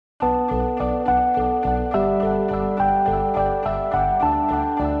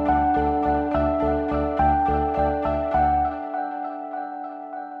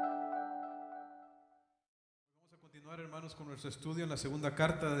estudio en la segunda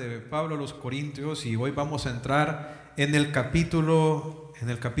carta de Pablo a los Corintios y hoy vamos a entrar en el capítulo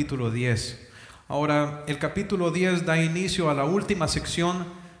 10. Ahora, el capítulo 10 da inicio a la última sección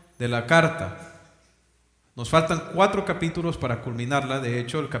de la carta. Nos faltan 4 capítulos para culminarla. De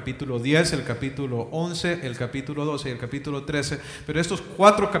hecho, el capítulo 10, el capítulo 11, el capítulo 12 y el capítulo 13. Pero estos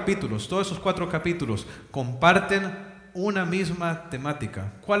 4 capítulos, todos esos 4 capítulos comparten una misma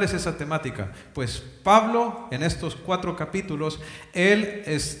temática. ¿Cuál es esa temática? Pues Pablo, en estos 4 capítulos, él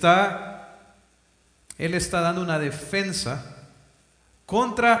está dando una defensa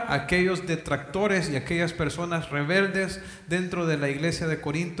contra aquellos detractores y aquellas personas rebeldes dentro de la iglesia de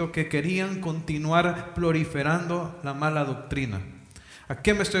Corinto que querían continuar proliferando la mala doctrina. ¿A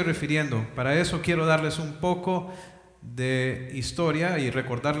qué me estoy refiriendo? Para eso quiero darles un poco de historia y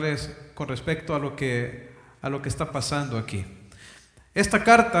recordarles con respecto a lo que está pasando aquí. Esta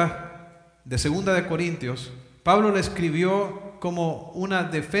carta de Segunda de Corintios, Pablo la escribió como una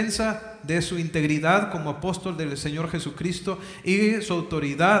defensa de su integridad como apóstol del Señor Jesucristo y su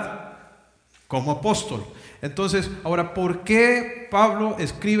autoridad como apóstol. Entonces, ahora, ¿por qué Pablo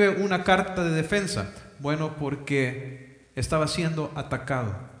escribe una carta de defensa? Bueno, porque estaba siendo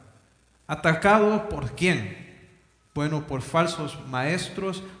atacado. ¿Atacado por quién? Bueno, por falsos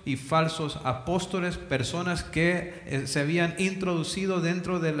maestros y falsos apóstoles, personas que se habían introducido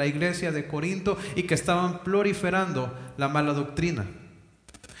dentro de la iglesia de Corinto y que estaban proliferando la mala doctrina.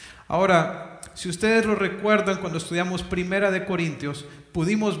 Ahora, si ustedes lo recuerdan, cuando estudiamos Primera de Corintios,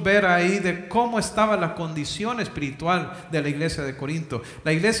 pudimos ver ahí de cómo estaba la condición espiritual de la iglesia de Corinto.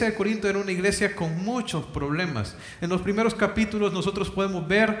 La iglesia de Corinto era una iglesia con muchos problemas. En los primeros capítulos nosotros podemos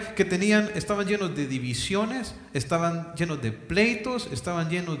ver que estaban llenos de divisiones, estaban llenos de pleitos, estaban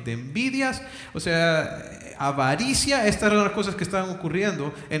llenos de envidias, o sea, avaricia. Estas eran las cosas que estaban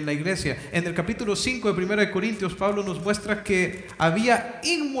ocurriendo en la iglesia. En el capítulo 5 de Primera de Corintios, Pablo nos muestra que había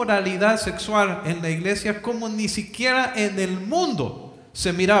inmoralidad sexual en la iglesia como ni siquiera en el mundo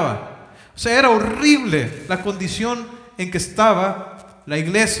se miraba. O sea, era horrible la condición en que estaba la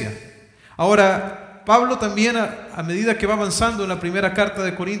iglesia. Ahora, Pablo también a medida que va avanzando en la primera carta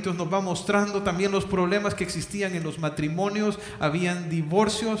de Corintios nos va mostrando también los problemas que existían en los matrimonios. Habían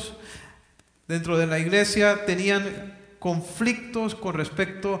divorcios dentro de la iglesia, tenían conflictos con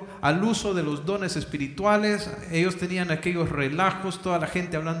respecto al uso de los dones espirituales. Ellos tenían aquellos relajos, toda la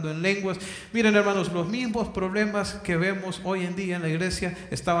gente hablando en lenguas. Miren, hermanos, los mismos problemas que vemos hoy en día en la iglesia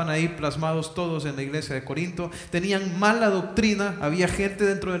estaban ahí plasmados todos en la iglesia de Corinto. Tenían mala doctrina, había gente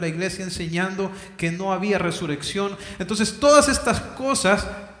dentro de la iglesia enseñando que no había resurrección. Entonces, todas estas cosas,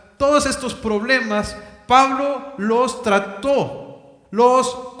 todos estos problemas, Pablo los trató,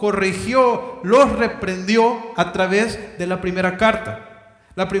 los corrigió, los reprendió a través de la primera carta.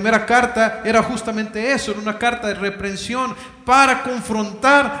 La primera carta era justamente eso, era una carta de reprensión para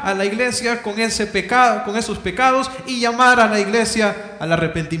confrontar a la iglesia con ese pecado, con esos pecados, y llamar a la iglesia al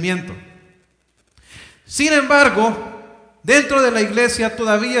arrepentimiento. Sin embargo, dentro de la iglesia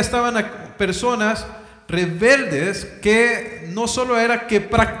todavía estaban personas rebeldes que no solo era que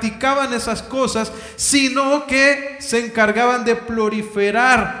practicaban esas cosas, sino que se encargaban de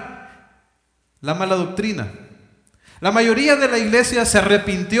proliferar la mala doctrina. La mayoría de la iglesia se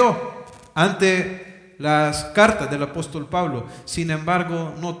arrepintió ante las cartas del apóstol Pablo. Sin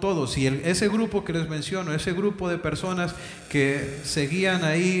embargo, no todos. Y ese grupo que les menciono, ese grupo de personas que seguían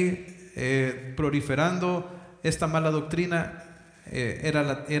ahí proliferando esta mala doctrina, era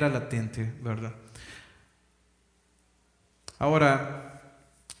latente, ¿verdad? Ahora,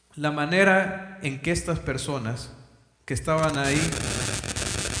 la manera en que estas personas que estaban ahí,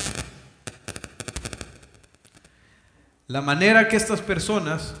 la manera que estas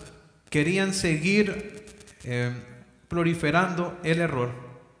personas querían seguir proliferando el error,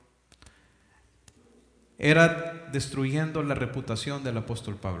 era destruyendo la reputación del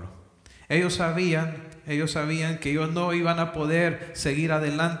apóstol Pablo. Ellos sabían que ellos no iban a poder seguir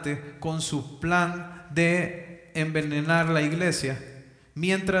adelante con su plan de envenenar la iglesia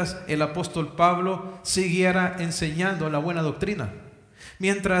mientras el apóstol Pablo siguiera enseñando la buena doctrina,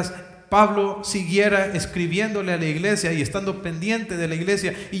 mientras Pablo siguiera escribiéndole a la iglesia y estando pendiente de la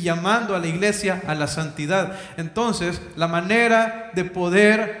iglesia y llamando a la iglesia a la santidad. Entonces, la manera de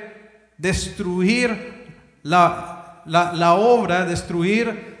poder destruir la obra,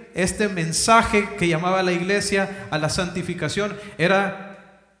 destruir este mensaje que llamaba a la iglesia a la santificación, era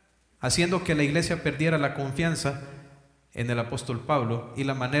haciendo que la iglesia perdiera la confianza en el apóstol Pablo, y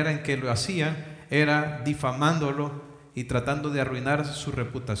la manera en que lo hacían era difamándolo y tratando de arruinar su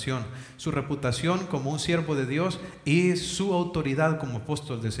reputación como un siervo de Dios y su autoridad como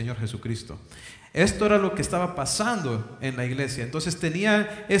apóstol del Señor Jesucristo. Esto era lo que estaba pasando en la iglesia. Entonces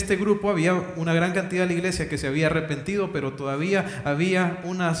tenía este grupo, había una gran cantidad de la iglesia que se había arrepentido, pero todavía había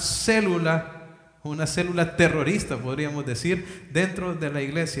una célula terrorista, podríamos decir, dentro de la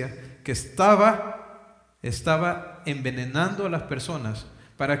iglesia que estaba envenenando a las personas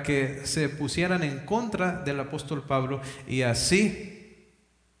para que se pusieran en contra del apóstol Pablo y así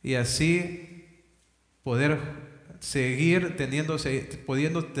poder seguir teniendo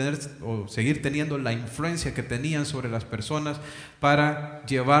la influencia que tenían sobre las personas para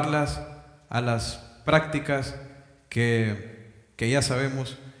llevarlas a las prácticas que ya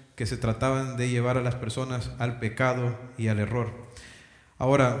sabemos que se trataban de llevar a las personas al pecado y al error.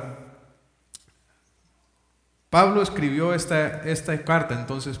 Ahora, Pablo escribió esta carta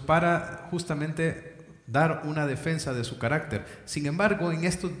entonces para justamente dar una defensa de su carácter. Sin embargo, en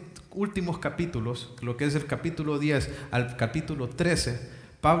estos últimos capítulos, lo que es el capítulo 10 al capítulo 13,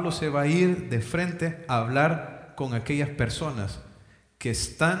 Pablo se va a ir de frente a hablar con aquellas personas que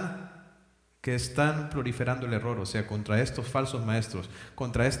están proliferando el error, o sea, contra estos falsos maestros,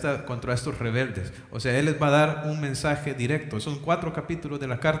 contra estos rebeldes. O sea, él les va a dar un mensaje directo. Son 4 capítulos de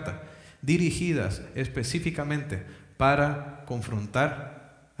la carta dirigidas específicamente para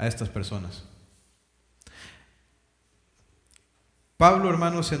confrontar a estas personas. Pablo,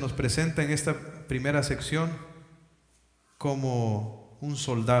 hermanos, se nos presenta en esta primera sección como un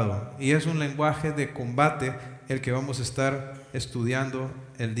soldado, y es un lenguaje de combate el que vamos a estar estudiando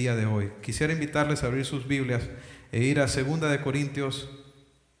el día de hoy. Quisiera invitarles a abrir sus Biblias e ir a 2 de Corintios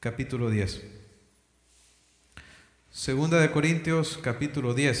capítulo 10. 2 de Corintios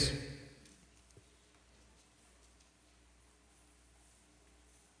capítulo 10.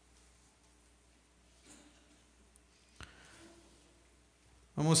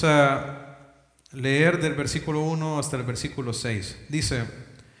 Vamos a leer del versículo 1 hasta el versículo 6. Dice: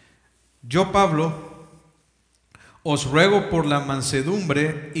 Yo, Pablo, os ruego por la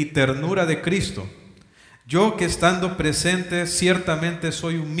mansedumbre y ternura de Cristo, yo que estando presente ciertamente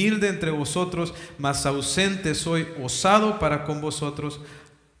soy humilde entre vosotros, mas ausente soy osado para con vosotros.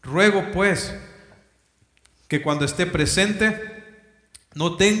 Ruego pues que cuando esté presente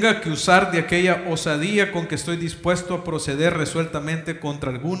no tenga que usar de aquella osadía con que estoy dispuesto a proceder resueltamente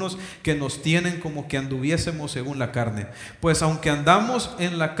contra algunos que nos tienen como que anduviésemos según la carne. Pues aunque andamos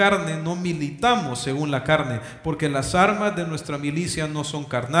en la carne, no militamos según la carne, porque las armas de nuestra milicia no son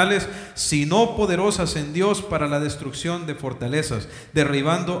carnales, sino poderosas en Dios para la destrucción de fortalezas,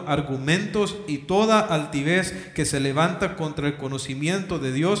 derribando argumentos y toda altivez que se levanta contra el conocimiento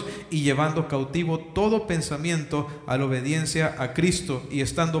de Dios y llevando cautivo todo pensamiento a la obediencia a Cristo, y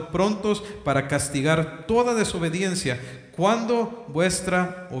estando prontos para castigar toda desobediencia cuando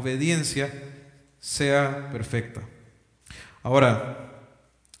vuestra obediencia sea perfecta. Ahora,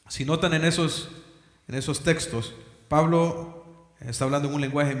 si notan en esos textos, Pablo está hablando en un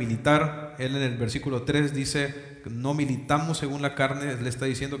lenguaje militar. Él en el versículo 3 dice: no militamos según la carne. Él está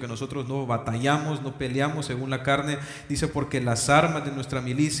diciendo que nosotros no batallamos, no peleamos según la carne. Dice: porque las armas de nuestra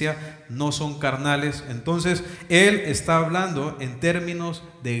milicia no son carnales. Entonces él está hablando en términos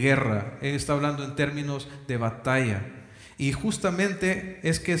de guerra, él está hablando en términos de batalla. Y justamente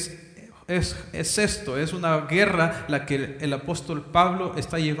es esto, es una guerra la que el apóstol Pablo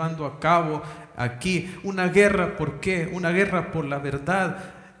está llevando a cabo aquí. Una guerra, ¿por qué? Una guerra por la verdad,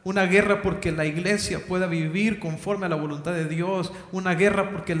 una guerra porque la iglesia pueda vivir conforme a la voluntad de Dios, una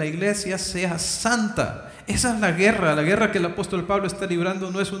guerra porque la iglesia sea santa. Esa es la guerra que el apóstol Pablo está librando.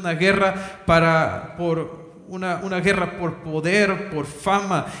 No es una guerra una guerra por poder, por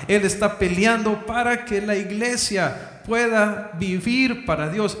fama. Él está peleando para que la iglesia pueda vivir para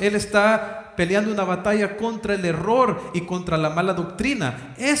Dios. Él está peleando una batalla contra el error y contra la mala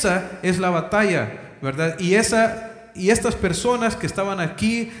doctrina. Esa es la batalla, ¿verdad? Y estas personas que estaban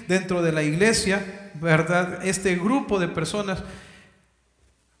aquí dentro de la iglesia, ¿verdad? Este grupo de personas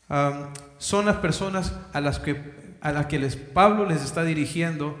son las personas a las que Pablo les está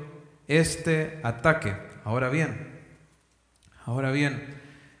dirigiendo este ataque. Ahora bien,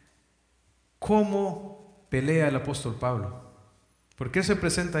 ¿cómo pelea el apóstol Pablo? ¿Por qué se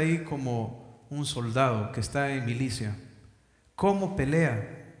presenta ahí como un soldado que está en milicia? ¿Cómo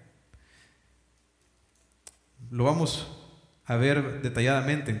pelea? Lo vamos a ver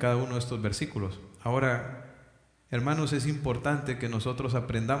detalladamente en cada uno de estos versículos. Ahora, hermanos, es importante que nosotros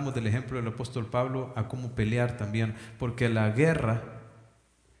aprendamos del ejemplo del apóstol Pablo a cómo pelear también, porque la guerra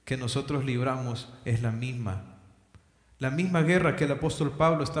que nosotros libramos es la misma. La misma guerra que el apóstol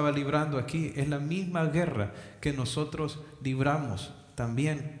Pablo estaba librando aquí es la misma guerra que nosotros libramos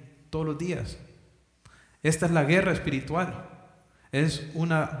también todos los días. Esta es la guerra espiritual. Es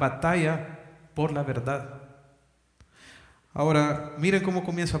una batalla por la verdad. Ahora, miren cómo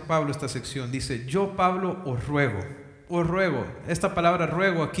comienza Pablo esta sección. Dice, yo Pablo os ruego. Esta palabra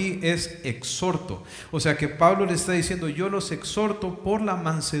ruego aquí es exhorto. O sea que Pablo le está diciendo, yo los exhorto por la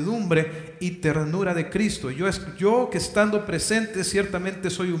mansedumbre y ternura de Cristo. Yo que estando presente ciertamente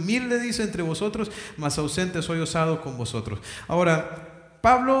soy humilde, dice, entre vosotros, mas ausente soy osado con vosotros. Ahora,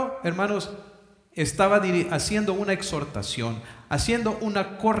 Pablo, hermanos, estaba haciendo una exhortación, haciendo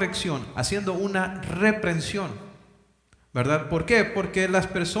una corrección, haciendo una reprensión, ¿verdad? ¿Por qué? Porque las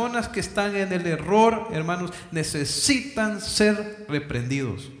personas que están en el error, hermanos, necesitan ser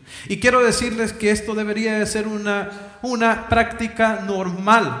reprendidos. Y quiero decirles que esto debería de ser una práctica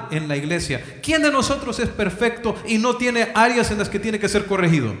normal en la iglesia. ¿Quién de nosotros es perfecto y no tiene áreas en las que tiene que ser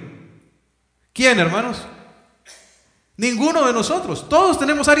corregido? ¿Quién, hermanos? Ninguno de nosotros. Todos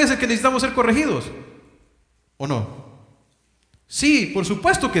tenemos áreas en que necesitamos ser corregidos, ¿o no? Sí, por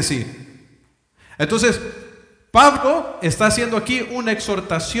supuesto que sí. Entonces, Pablo está haciendo aquí una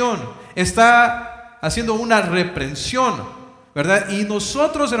exhortación, está haciendo una reprensión, ¿verdad? Y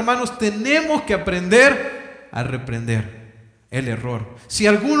nosotros, hermanos, tenemos que aprender a reprender el error. Si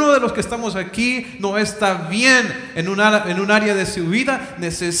alguno de los que estamos aquí no está bien en un área de su vida,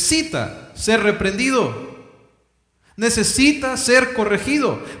 necesita ser reprendido, necesita ser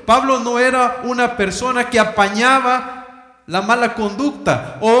corregido. Pablo no era una persona que apañaba la mala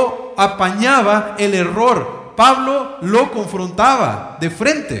conducta o apañaba el error. Pablo lo confrontaba de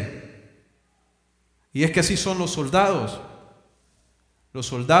frente. Y es que así son los soldados. Los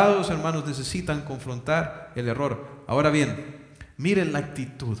soldados, hermanos, necesitan confrontar el error. Ahora bien, miren la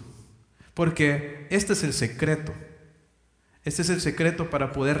actitud, porque este es el secreto. Este es el secreto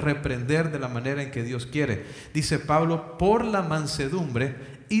para poder reprender de la manera en que Dios quiere. Dice Pablo, por la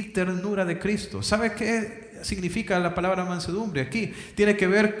mansedumbre y ternura de Cristo. ¿Sabe qué significa la palabra mansedumbre aquí? Tiene que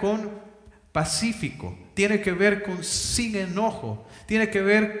ver con pacífico, tiene que ver con sin enojo, tiene que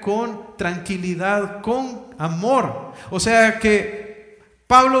ver con tranquilidad, con amor. O sea que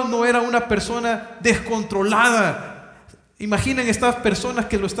Pablo no era una persona descontrolada. Imaginen estas personas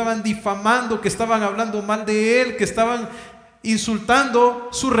que lo estaban difamando, que estaban hablando mal de él, que estaban insultando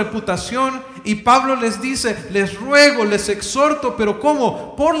su reputación, y Pablo les dice, les ruego, les exhorto, pero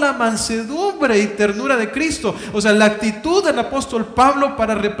 ¿cómo? Por la mansedumbre y ternura de Cristo. O sea, la actitud del apóstol Pablo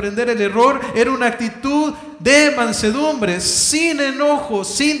para reprender el error era una actitud de mansedumbre, sin enojo,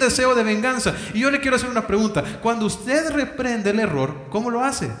 sin deseo de venganza. Y yo le quiero hacer una pregunta: cuando usted reprende el error, ¿cómo lo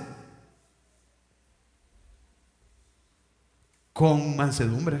hace? ¿Con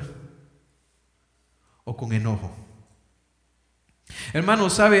mansedumbre o con enojo? Hermano,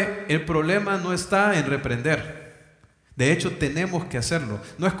 ¿sabe? El problema no está en reprender. De hecho, tenemos que hacerlo.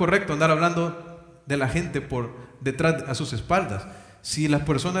 No es correcto andar hablando de la gente por detrás, a sus espaldas. Si las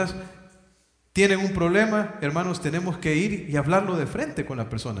personas tienen un problema, hermanos, tenemos que ir y hablarlo de frente con la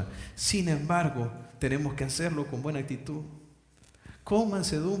persona. Sin embargo, tenemos que hacerlo con buena actitud, con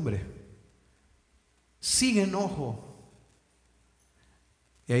mansedumbre, sin enojo.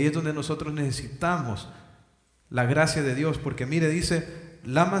 Y ahí es donde nosotros necesitamos la gracia de Dios, porque mire, dice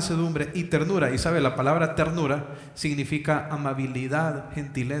la mansedumbre y ternura. Y sabe, la palabra ternura significa amabilidad,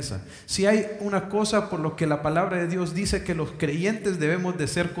 gentileza. Si hay una cosa por lo que la palabra de Dios dice que los creyentes debemos de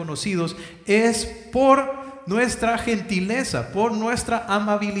ser conocidos, es por nuestra gentileza, por nuestra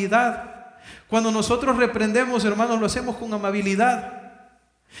amabilidad. Cuando nosotros reprendemos, hermanos, lo hacemos con amabilidad.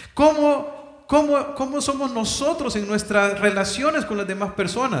 ¿Cómo somos nosotros en nuestras relaciones con las demás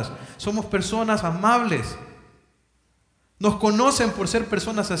personas? Somos personas amables. Nos conocen por ser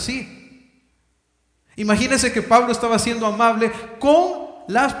personas así. Imagínense que Pablo estaba siendo amable con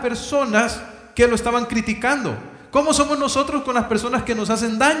las personas que lo estaban criticando. ¿Cómo somos nosotros con las personas que nos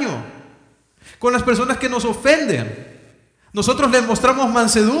hacen daño? Con las personas que nos ofenden. ¿Nosotros les mostramos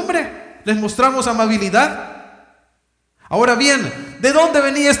mansedumbre? ¿Les mostramos amabilidad? Ahora bien, ¿de dónde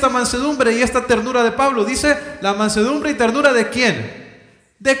venía esta mansedumbre y esta ternura de Pablo? Dice, la mansedumbre y ternura ¿de quién?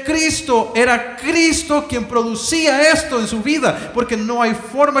 De Cristo. Era Cristo quien producía esto en su vida, porque no hay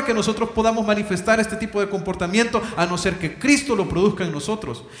forma que nosotros podamos manifestar este tipo de comportamiento a no ser que Cristo lo produzca en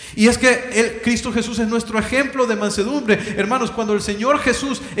nosotros. Y es que Cristo Jesús es nuestro ejemplo de mansedumbre. Hermanos, cuando el Señor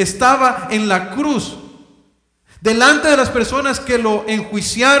Jesús estaba en la cruz, delante de las personas que lo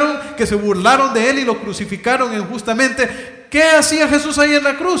enjuiciaron, que se burlaron de él y lo crucificaron injustamente, ¿qué hacía Jesús ahí en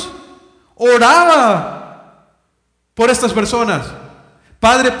la cruz? Oraba por estas personas.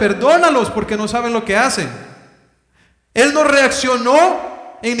 Padre, perdónalos porque no saben lo que hacen. Él no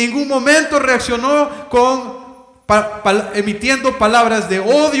reaccionó, en ningún momento reaccionó emitiendo palabras de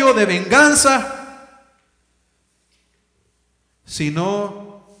odio, de venganza,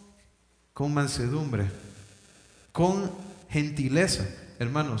 sino con mansedumbre, con gentileza.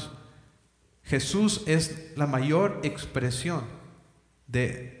 Hermanos, Jesús es la mayor expresión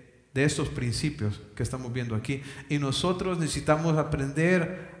de estos principios que estamos viendo aquí. Y nosotros necesitamos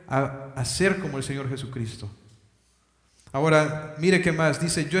aprender a ser como el Señor Jesucristo. Ahora, mire qué más.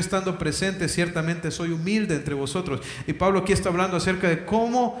 Dice, yo estando presente, ciertamente soy humilde entre vosotros. Y Pablo aquí está hablando acerca de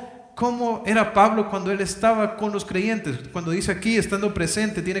cómo era Pablo cuando él estaba con los creyentes. Cuando dice aquí, estando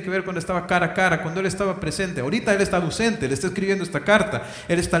presente, tiene que ver cuando estaba cara a cara, cuando él estaba presente. Ahorita él está ausente, él está escribiendo esta carta,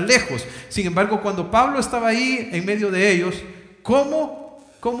 él está lejos. Sin embargo, cuando Pablo estaba ahí en medio de ellos, ¿cómo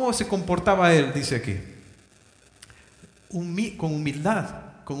se comportaba él? Dice aquí, con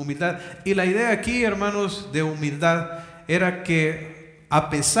humildad. Y la idea aquí, hermanos, de humildad era que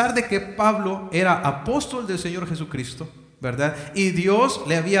a pesar de que Pablo era apóstol del Señor Jesucristo, ¿verdad? Y Dios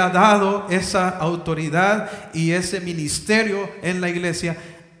le había dado esa autoridad y ese ministerio en la iglesia,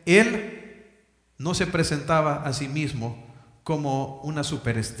 él no se presentaba a sí mismo como una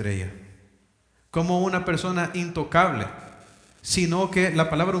superestrella, como una persona intocable, sino que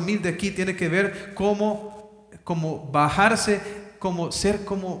la palabra humilde aquí tiene que ver como bajarse, como ser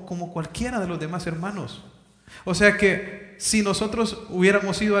como cualquiera de los demás hermanos. O sea que si nosotros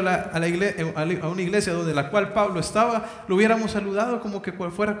hubiéramos ido a una iglesia donde la cual Pablo estaba, lo hubiéramos saludado como que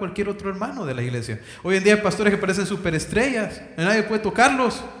fuera cualquier otro hermano de la iglesia. Hoy en día hay pastores que parecen superestrellas, nadie puede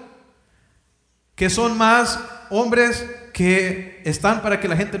tocarlos, que son más hombres que están para que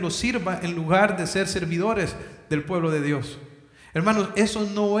la gente los sirva en lugar de ser servidores del pueblo de Dios. Hermanos, eso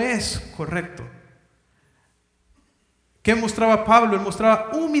no es correcto. ¿Qué mostraba Pablo? Él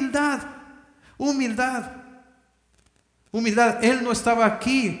mostraba humildad. Él no estaba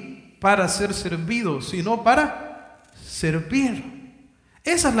aquí para ser servido, sino para servir.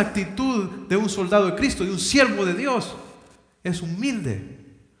 Esa es la actitud de un soldado de Cristo, de un siervo de Dios. Es humilde.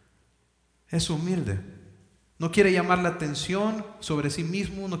 No quiere llamar la atención sobre sí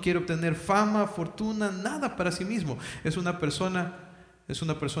mismo, no quiere obtener fama, fortuna, nada para sí mismo. Es una persona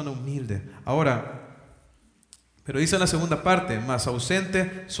humilde. Ahora, pero dice en la segunda parte, más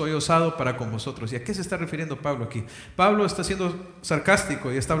ausente soy osado para con vosotros. ¿Y a qué se está refiriendo Pablo aquí? Pablo está siendo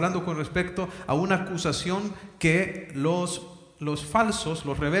sarcástico y está hablando con respecto a una acusación que los falsos,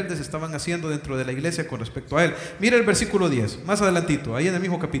 los rebeldes estaban haciendo dentro de la iglesia con respecto a él. Mira el versículo 10, más adelantito, ahí en el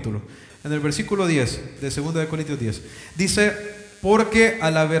mismo capítulo. En el versículo 10 de 2 de Corintios 10, dice, porque a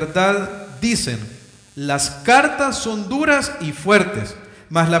la verdad dicen, las cartas son duras y fuertes,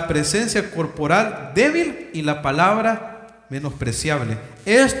 mas la presencia corporal débil y la palabra menospreciable.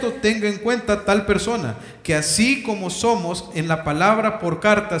 Esto tenga en cuenta tal persona, que así como somos en la palabra por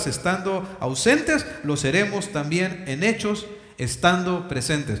cartas estando ausentes, lo seremos también en hechos estando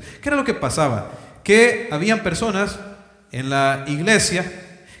presentes. ¿Qué era lo que pasaba? Que habían personas en la iglesia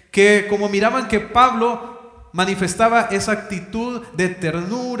que, como miraban que Pablo manifestaba esa actitud de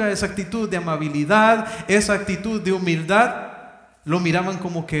ternura, esa actitud de amabilidad, esa actitud de humildad, lo miraban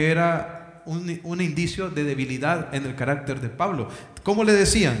como que era un indicio de debilidad en el carácter de Pablo. ¿Cómo le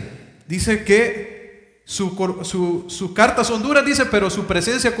decían? Dice que su cartas son duras, dice, pero su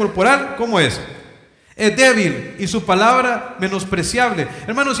presencia corporal, ¿cómo es? Es débil y su palabra menospreciable.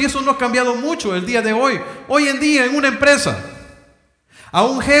 Hermanos, y eso no ha cambiado mucho el día de hoy. Hoy en día en una empresa, a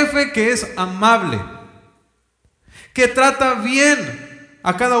un jefe que es amable, que trata bien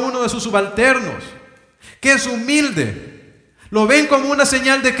a cada uno de sus subalternos, que es humilde, ¿lo ven como una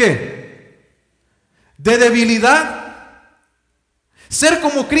señal de qué? De debilidad. Ser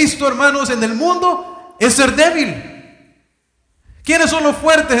como Cristo, hermanos, en el mundo es ser débil. ¿Quiénes son los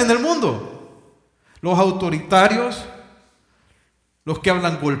fuertes en el mundo? Los autoritarios, los que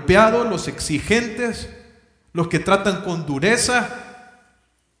hablan golpeados, los exigentes, los que tratan con dureza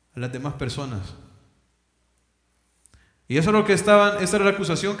a las demás personas. Y eso es lo que esta era la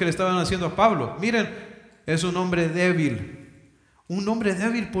acusación que le estaban haciendo a Pablo. Miren, es un hombre débil. Un hombre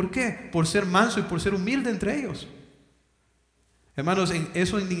débil, ¿por qué? Por ser manso y por ser humilde entre ellos. Hermanos,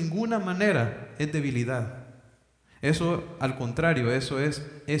 eso en ninguna manera es debilidad. Eso, al contrario, eso es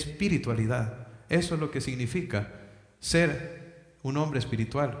espiritualidad. Eso es lo que significa ser un hombre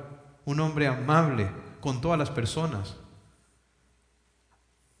espiritual, un hombre amable con todas las personas.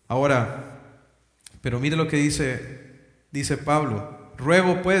 Ahora, pero mire lo que dice Pablo.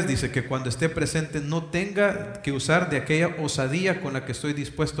 Ruego pues, dice, que cuando esté presente no tenga que usar de aquella osadía con la que estoy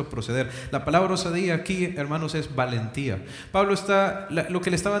dispuesto a proceder. La palabra osadía aquí, hermanos, es valentía. Pablo lo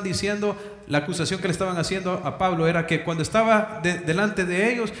que le estaban diciendo, la acusación que le estaban haciendo a Pablo era que cuando estaba delante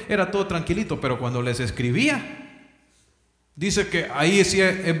de ellos era todo tranquilito, pero cuando les escribía, dice que ahí sí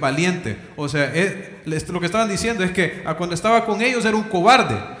es valiente. O sea, lo que estaban diciendo es que cuando estaba con ellos era un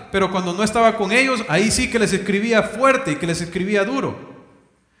cobarde, pero cuando no estaba con ellos, ahí sí que les escribía fuerte y que les escribía duro.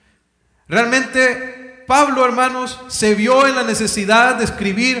 Realmente Pablo, hermanos, se vio en la necesidad de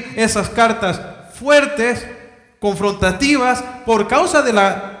escribir esas cartas fuertes, confrontativas, por causa de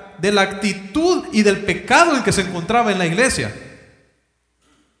la actitud y del pecado en que se encontraba en la iglesia.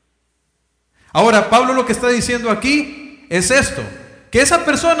 Ahora, Pablo lo que está diciendo aquí es esto: que esa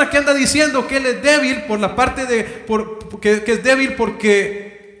persona que anda diciendo que él es débil por la parte de que es débil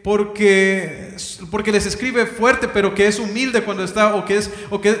porque les escribe fuerte, pero que es humilde cuando está, que es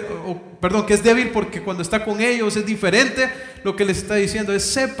débil porque cuando está con ellos es diferente, lo que les está diciendo es: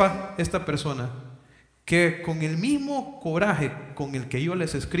 sepa esta persona que con el mismo coraje con el que yo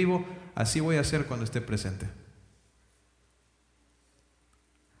les escribo, así voy a hacer cuando esté presente.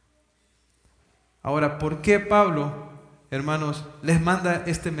 Ahora, ¿por qué Pablo, hermanos, les manda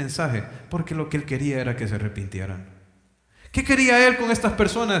este mensaje? Porque lo que él quería era que se arrepintieran. ¿Qué quería él con estas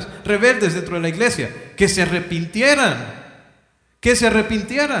personas rebeldes dentro de la iglesia? Que se arrepintieran. Que se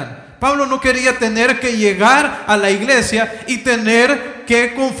arrepintieran. Pablo no quería tener que llegar a la iglesia y tener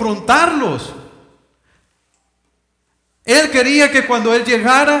que confrontarlos. Él quería que cuando él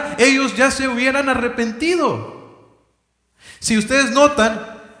llegara, ellos ya se hubieran arrepentido. Si ustedes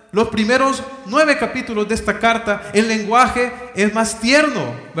notan, los primeros 9 capítulos de esta carta, el lenguaje es más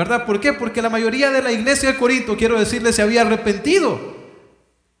tierno, ¿verdad? ¿Por qué? Porque la mayoría de la iglesia de Corinto, quiero decirles, se había arrepentido.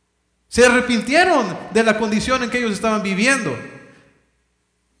 Se arrepintieron de la condición en que ellos estaban viviendo.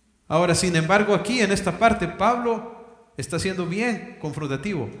 Ahora, sin embargo, aquí en esta parte, Pablo está siendo bien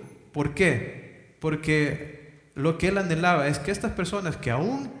confrontativo. ¿Por qué? Porque lo que él anhelaba es que estas personas que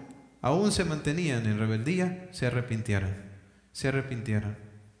aún se mantenían en rebeldía, se arrepintieran. Se arrepintieran.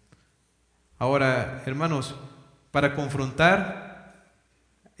 Ahora, hermanos, para confrontar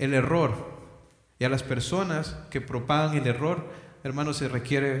el error y a las personas que propagan el error, hermanos, se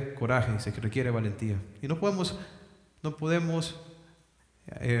requiere coraje, se requiere valentía. Y no podemos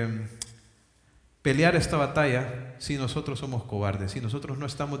pelear esta batalla si nosotros somos cobardes, si nosotros no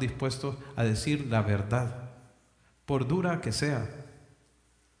estamos dispuestos a decir la verdad, por dura que sea.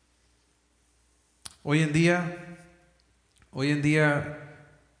 Hoy en día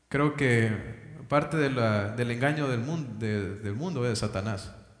creo que parte del engaño del mundo de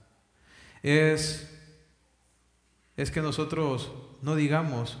Satanás es que nosotros no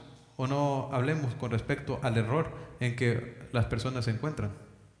digamos o no hablemos con respecto al error en que las personas se encuentran.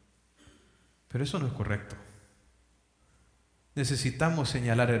 Pero eso no es correcto. Necesitamos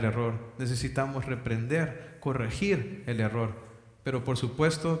señalar el error, necesitamos reprender, corregir el error. Pero por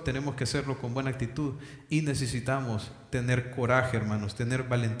supuesto tenemos que hacerlo con buena actitud y necesitamos tener coraje, hermanos, tener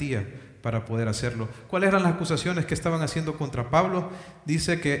valentía para poder hacerlo. ¿Cuáles eran las acusaciones que estaban haciendo contra Pablo?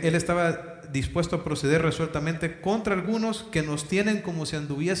 Dice que él estaba dispuesto a proceder resueltamente contra algunos que nos tienen como si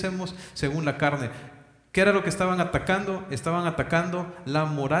anduviésemos según la carne. ¿Qué era lo que estaban atacando? Estaban atacando la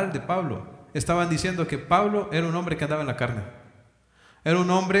moral de Pablo. Estaban diciendo que Pablo era un hombre que andaba en la carne. Era un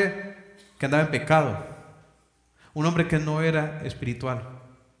hombre que andaba en pecado. Un hombre que no era espiritual.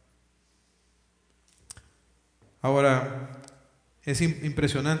 Ahora, es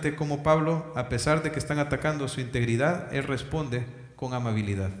impresionante cómo Pablo, a pesar de que están atacando su integridad, él responde con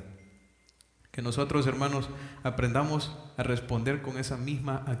amabilidad. Que nosotros, hermanos, aprendamos a responder con esa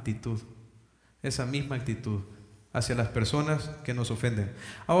misma actitud hacia las personas que nos ofenden.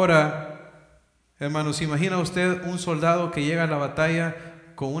 Ahora, hermanos, ¿se imagina usted un soldado que llega a la batalla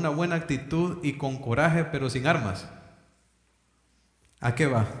con una buena actitud y con coraje, pero sin armas? ¿A qué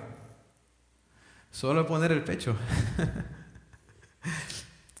va? Solo a poner el pecho.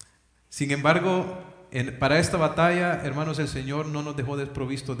 Sin embargo, para esta batalla, hermanos, el Señor no nos dejó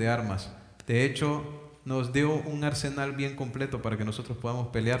desprovistos de armas. De hecho, nos dio un arsenal bien completo para que nosotros podamos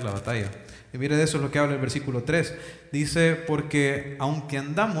pelear la batalla. Y mire, de eso es lo que habla el versículo 3. Dice: porque aunque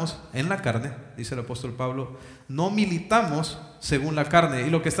andamos en la carne, dice el apóstol Pablo, no militamos según la carne. Y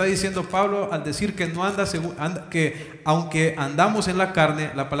lo que está diciendo Pablo al decir que no anda que aunque andamos en la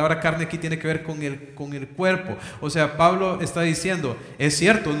carne, la palabra carne aquí tiene que ver con el cuerpo. O sea, Pablo está diciendo, es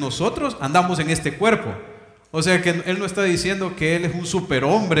cierto, nosotros andamos en este cuerpo. O sea que él no está diciendo que él es un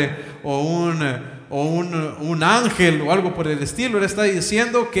superhombre o un ángel o algo por el estilo. Él está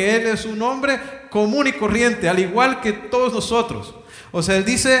diciendo que él es un hombre común y corriente, al igual que todos nosotros. O sea, él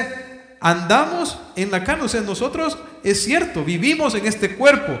dice, andamos en la carne. O sea, nosotros, es cierto, vivimos en este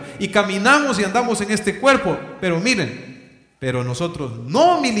cuerpo y caminamos y andamos en este cuerpo. Pero miren, pero nosotros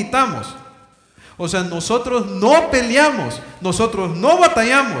no militamos. O sea, nosotros no peleamos, nosotros no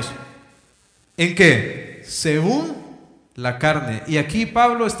batallamos. ¿En qué? Según la carne. Y aquí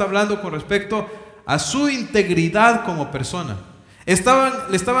Pablo está hablando con respecto a su integridad como persona.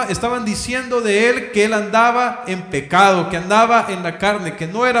 Estaban diciendo de él que él andaba en pecado, que andaba en la carne, que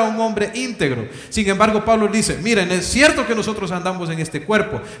no era un hombre íntegro. Sin embargo, Pablo dice, miren, es cierto que nosotros andamos en este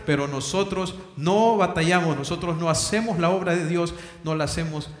cuerpo, pero nosotros no batallamos, nosotros no hacemos la obra de Dios, no la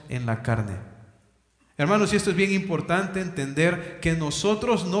hacemos en la carne. Hermanos, y esto es bien importante entender que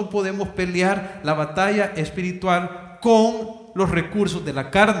nosotros no podemos pelear la batalla espiritual con los recursos de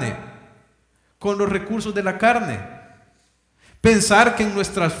la carne, con los recursos de la carne. Pensar que en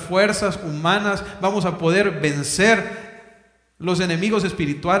nuestras fuerzas humanas vamos a poder vencer los enemigos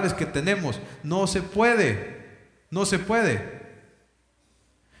espirituales que tenemos, no se puede, no se puede.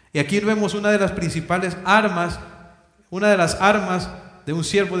 Y aquí vemos una de las principales armas, una de las armas de un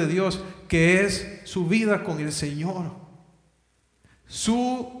siervo de Dios, que es su vida con el Señor,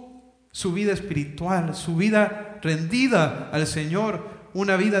 su vida espiritual, su vida rendida al Señor,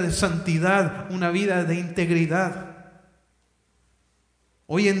 una vida de santidad, una vida de integridad.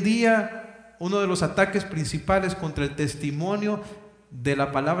 Hoy en día, uno de los ataques principales contra el testimonio de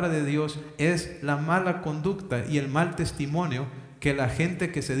la palabra de Dios es la mala conducta y el mal testimonio que la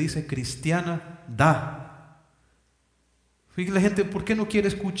gente que se dice cristiana da. Fíjate la gente, ¿por qué no quiere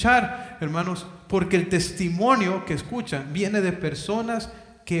escuchar, hermanos? Porque el testimonio que escuchan viene de personas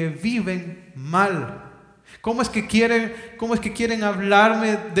que viven mal. ¿Cómo es que quieren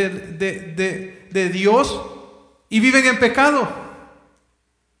hablarme de Dios y viven en pecado?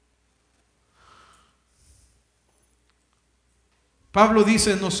 Pablo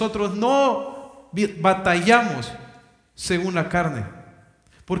dice, nosotros no batallamos según la carne,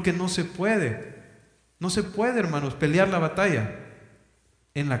 porque no se puede, hermanos, pelear la batalla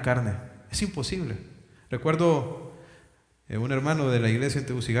en la carne. Es imposible. Recuerdo un hermano de la iglesia en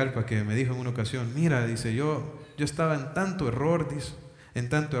Tegucigalpa que me dijo en una ocasión, mira, dice, yo estaba en tanto error, dice, en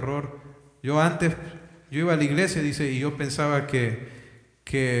tanto error. Yo iba a la iglesia, dice, y yo pensaba que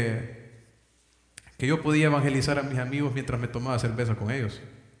yo podía evangelizar a mis amigos mientras me tomaba cerveza con ellos.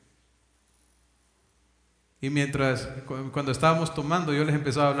 Y cuando estábamos tomando, yo les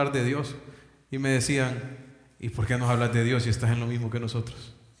empezaba a hablar de Dios. Y me decían, ¿y por qué nos hablas de Dios si estás en lo mismo que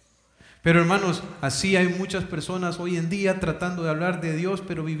nosotros? Pero hermanos, así hay muchas personas hoy en día tratando de hablar de Dios,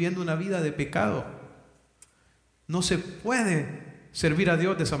 pero viviendo una vida de pecado. No se puede servir a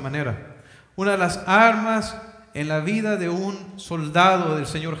Dios de esa manera. Una de las armas en la vida de un soldado del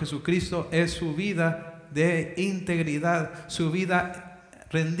Señor Jesucristo es su vida de integridad, su vida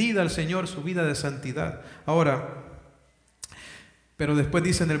rendida al Señor, su vida de santidad. Ahora, pero después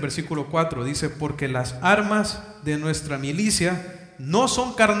dice en el versículo 4, dice, porque las armas de nuestra milicia no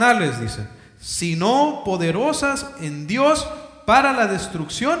son carnales, dice, sino poderosas en Dios para la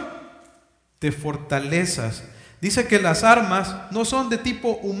destrucción de fortalezas. Dice que las armas no son de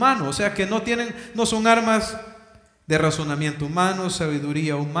tipo humano, o sea que no son armas de razonamiento humano,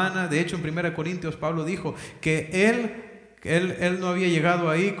 sabiduría humana. De hecho, en 1 Corintios Pablo dijo que él no había llegado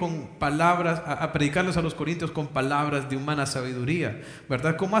ahí con palabras, a predicarles a los corintios con palabras de humana sabiduría,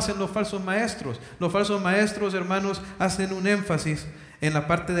 ¿verdad? ¿Cómo hacen los falsos maestros? Los falsos maestros, hermanos, hacen un énfasis en la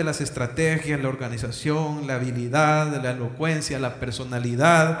parte de las estrategias, la organización, la habilidad, la elocuencia, la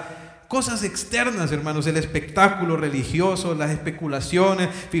personalidad. Cosas externas, hermanos, el espectáculo religioso, las especulaciones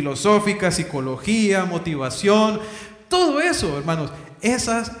filosóficas, psicología, motivación, todo eso, hermanos,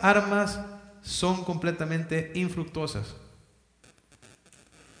 esas armas son completamente infructuosas.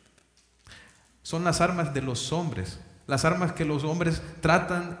 Son las armas de los hombres, las armas que los hombres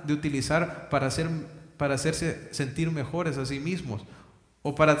tratan de utilizar para hacerse sentir mejores a sí mismos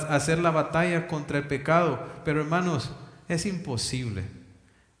o para hacer la batalla contra el pecado. Pero hermanos, es imposible.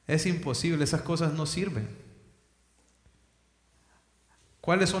 Es imposible, esas cosas no sirven.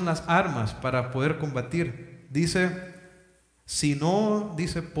 ¿Cuáles son las armas para poder combatir? Dice, sino,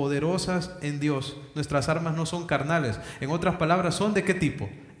 dice, poderosas en Dios. Nuestras armas no son carnales. En otras palabras, ¿son de qué tipo?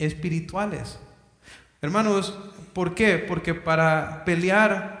 Espirituales. Hermanos, ¿por qué? Porque para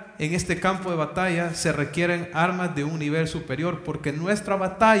pelear en este campo de batalla se requieren armas de un nivel superior, porque nuestra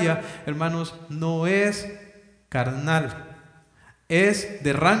batalla, hermanos, no es carnal. Es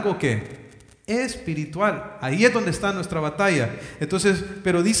de rango ¿qué? Espiritual. Ahí es donde está nuestra batalla. Entonces,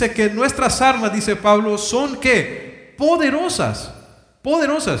 pero dice que nuestras armas, dice Pablo, son ¿qué? Poderosas.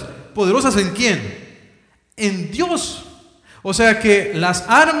 Poderosas. ¿Poderosas en quién? En Dios. O sea que las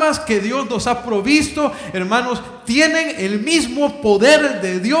armas que Dios nos ha provisto, hermanos, tienen el mismo poder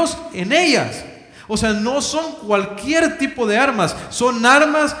de Dios en ellas. O sea, no son cualquier tipo de armas. Son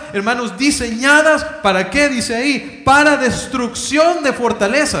armas, hermanos, diseñadas ¿para qué? Dice ahí, para destrucción de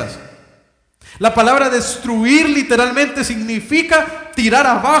fortalezas. La palabra destruir literalmente significa tirar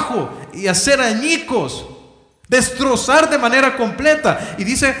abajo y hacer añicos. destrozar de manera completa. Y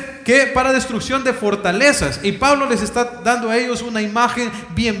dice que para destrucción de fortalezas. Y Pablo les está dando a ellos una imagen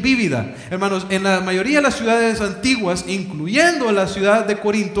bien vívida. Hermanos, en la mayoría de las ciudades antiguas, incluyendo la ciudad de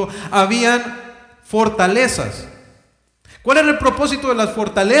Corinto, habían fortalezas. ¿Cuál era el propósito de las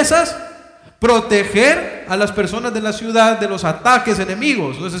fortalezas? Proteger a las personas de la ciudad de los ataques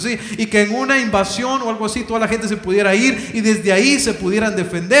enemigos, ¿no es así? Y que en una invasión o algo así toda la gente se pudiera ir y desde ahí se pudieran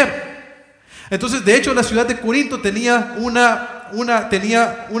defender. Entonces, de hecho, la ciudad de Corinto tenía una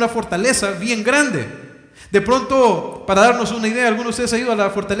fortaleza bien grande. De pronto, para darnos una idea, algunos de ustedes han ido a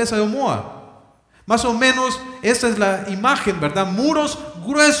la fortaleza de Omoa. Más o menos esa es la imagen, ¿verdad? Muros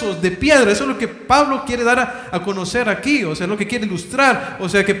gruesos de piedra. Eso es lo que Pablo quiere dar a conocer aquí. O sea, es lo que quiere ilustrar. O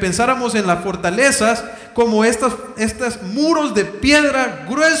sea, que pensáramos en las fortalezas como estas muros de piedra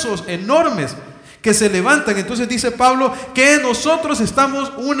gruesos, enormes, que se levantan. Entonces dice Pablo que nosotros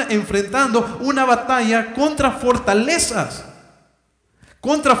estamos enfrentando una batalla contra fortalezas.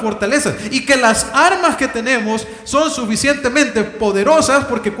 Y que las armas que tenemos son suficientemente poderosas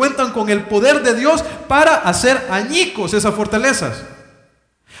porque cuentan con el poder de Dios para hacer añicos esas fortalezas.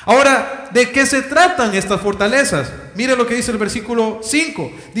 Ahora, ¿de qué se tratan estas fortalezas? Mire lo que dice el versículo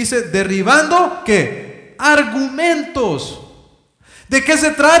 5. Dice, derribando, ¿qué? Argumentos. ¿De qué se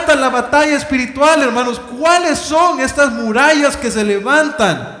trata la batalla espiritual, hermanos? ¿Cuáles son estas murallas que se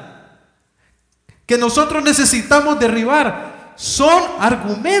levantan, que nosotros necesitamos derribar? Son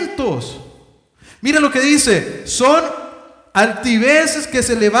argumentos. Mira lo que dice, son altiveces que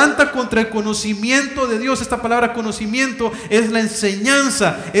se levantan contra el conocimiento de Dios. Esta palabra conocimiento es la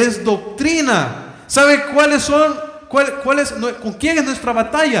enseñanza, es doctrina. ¿Sabe cuáles son? ¿Con quién es nuestra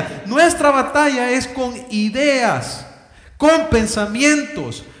batalla? Nuestra batalla es con ideas, con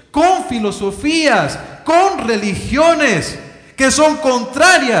pensamientos, con filosofías, con religiones que son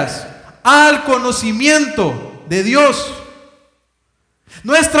contrarias al conocimiento de Dios.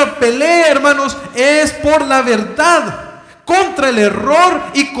 Nuestra pelea, hermanos, es por la verdad, contra el error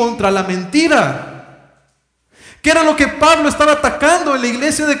y contra la mentira. ¿Qué era lo que Pablo estaba atacando en la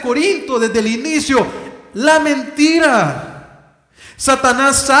iglesia de Corinto desde el inicio? La mentira.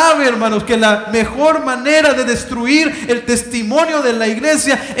 Satanás sabe, hermanos, que la mejor manera de destruir el testimonio de la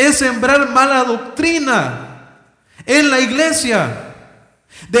iglesia es sembrar mala doctrina en la iglesia.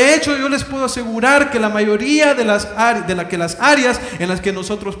 De hecho, yo les puedo asegurar que la mayoría de las áreas en las que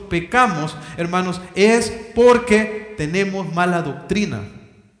nosotros pecamos, hermanos, es porque tenemos mala doctrina.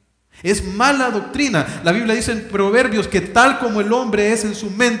 Es mala doctrina. La Biblia dice en Proverbios que tal como el hombre es en su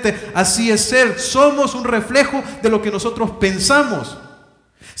mente, así es él. Somos un reflejo de lo que nosotros pensamos.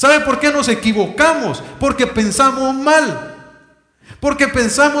 ¿Sabe por qué nos equivocamos? Porque pensamos mal. Porque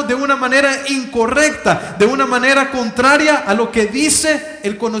pensamos de una manera incorrecta, de una manera contraria a lo que dice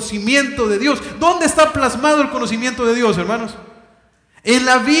el conocimiento de Dios. ¿Dónde está plasmado el conocimiento de Dios, hermanos? En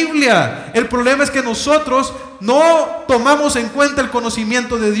la Biblia. El problema es que nosotros no tomamos en cuenta el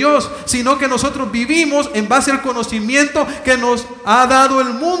conocimiento de Dios, sino que nosotros vivimos en base al conocimiento que nos ha dado el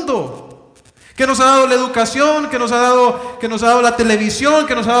mundo, que nos ha dado la educación, que nos ha dado la televisión,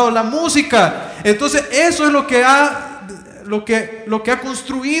 que nos ha dado la música. Entonces eso es lo que ha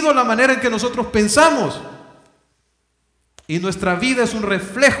construido la manera en que nosotros pensamos. Y nuestra vida es un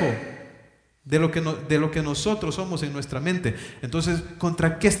reflejo de lo que nosotros somos en nuestra mente. Entonces,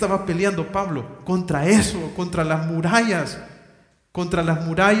 ¿contra qué estaba peleando Pablo? Contra eso, contra las murallas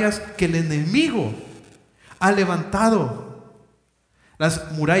que el enemigo ha levantado.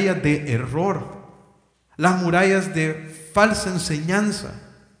 Las murallas de error, las murallas de falsa enseñanza,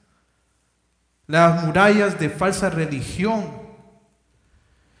 las murallas de falsa religión.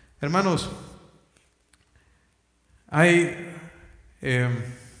 Hermanos, hay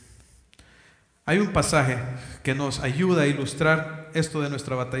un pasaje que nos ayuda a ilustrar esto de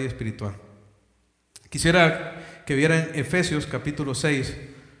nuestra batalla espiritual. Quisiera que vieran Efesios capítulo 6,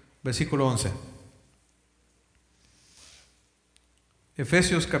 versículo 11.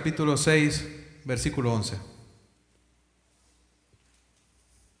 Efesios capítulo 6, versículo 11.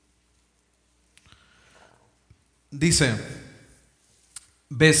 Dice,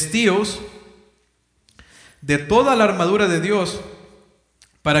 vestíos de toda la armadura de Dios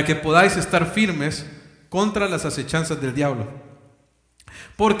para que podáis estar firmes contra las acechanzas del diablo.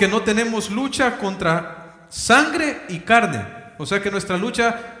 Porque no tenemos lucha contra sangre y carne. O sea que nuestra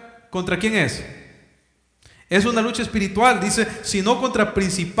lucha, ¿contra quién es? Es una lucha espiritual, dice, sino contra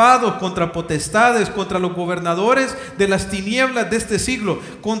principados, contra potestades, contra los gobernadores de las tinieblas de este siglo,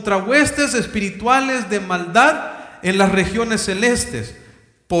 contra huestes espirituales de maldad en las regiones celestes.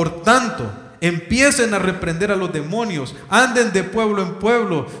 Por tanto, empiecen a reprender a los demonios, anden de pueblo en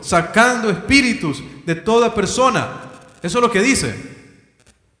pueblo, sacando espíritus de toda persona. Eso es lo que dice.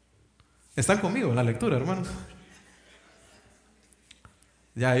 ¿Están conmigo en la lectura, hermanos?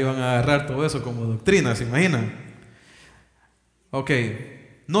 Ya iban a agarrar todo eso como doctrina, ¿se imaginan? Ok,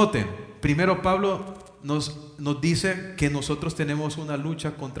 noten, primero Pablo nos dice que nosotros tenemos una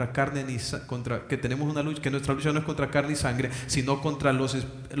lucha contra carne que tenemos una lucha, que nuestra lucha no es contra carne y sangre, sino contra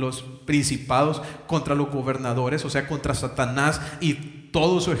los principados, contra los gobernadores, o sea, contra Satanás y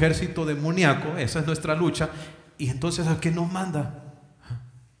todo su ejército demoníaco. Esa es nuestra lucha. Y entonces, ¿a qué nos manda?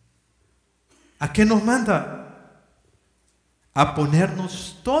 ¿A qué nos manda? A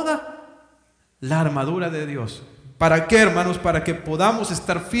ponernos toda la armadura de Dios. ¿Para qué, hermanos? Para que podamos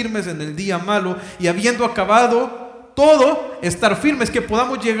estar firmes en el día malo y habiendo acabado todo, estar firmes, que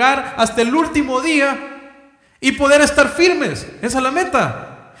podamos llegar hasta el último día y poder estar firmes. Esa es la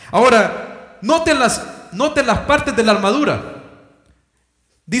meta. Ahora, noten las partes de la armadura.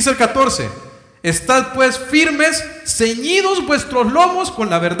 Dice el 14: estad pues firmes, ceñidos vuestros lomos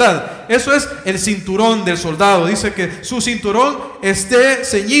con la verdad. Eso es el cinturón del soldado. Dice que su cinturón esté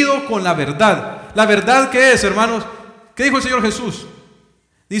ceñido con la verdad. ¿La verdad qué es, hermanos? ¿Qué dijo el Señor Jesús?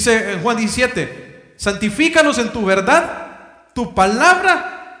 Dice en Juan 17: santifícanos en tu verdad, tu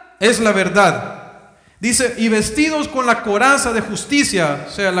palabra es la verdad. Dice, y vestidos con la coraza de justicia, o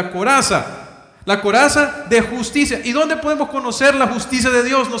sea, la coraza de justicia. ¿Y dónde podemos conocer la justicia de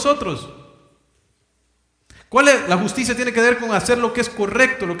Dios nosotros? ¿Cuál es? La justicia tiene que ver con hacer lo que es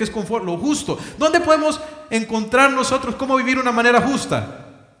correcto, lo que es conforme, lo justo. ¿Dónde podemos encontrar nosotros cómo vivir de una manera justa?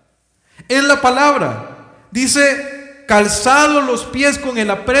 En la palabra. Dice, calzados los pies con el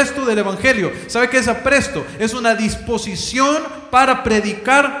apresto del evangelio. ¿Sabe qué es apresto? Es una disposición para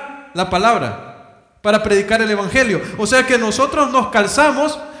predicar la palabra, para predicar el evangelio. O sea que nosotros nos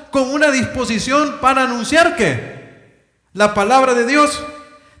calzamos con una disposición para anunciar ¿qué? La palabra de Dios.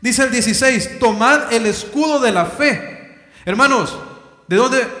 Dice el 16: tomad el escudo de la fe. Hermanos, ¿de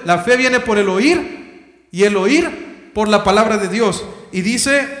dónde? La fe viene por el oír, y el oír por la palabra de Dios. Y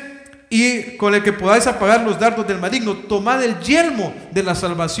dice, y con el que podáis apagar los dardos del maligno. Tomad el yelmo de la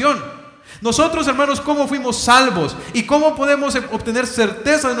salvación. Nosotros, hermanos, ¿cómo fuimos salvos? ¿Y cómo podemos obtener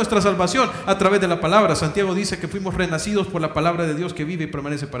certeza de nuestra salvación? A través de la palabra. Santiago dice que fuimos renacidos por la palabra de Dios que vive y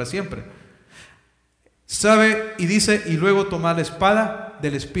permanece para siempre. ¿Sabe? Y dice, y luego tomad la espada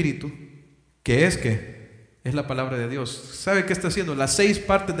del Espíritu, que es ¿qué? Es la palabra de Dios. ¿Sabe qué está haciendo? Las 6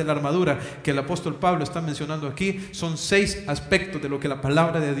 partes de la armadura que el apóstol Pablo está mencionando aquí son 6 aspectos de lo que la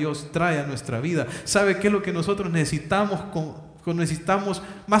palabra de Dios trae a nuestra vida. ¿Sabe qué es lo que nosotros necesitamos necesitamos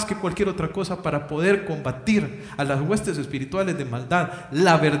más que cualquier otra cosa para poder combatir a las huestes espirituales de maldad?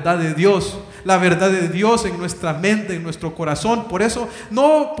 La verdad de Dios. La verdad de Dios en nuestra mente, en nuestro corazón. Por eso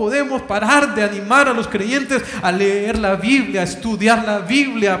no podemos parar de animar a los creyentes a leer la Biblia, a estudiar la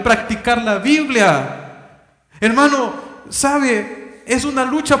Biblia, a practicar la Biblia. Hermano, ¿sabe? Es una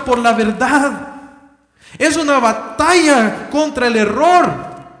lucha por la verdad. Es una batalla contra el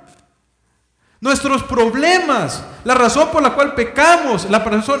error. Nuestros problemas, la razón por la cual pecamos,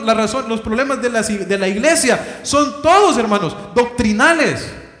 los problemas de la iglesia son todos, hermanos,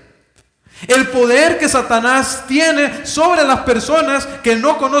 doctrinales. El poder que Satanás tiene sobre las personas que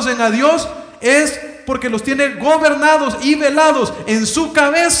no conocen a Dios es porque los tiene gobernados y velados en su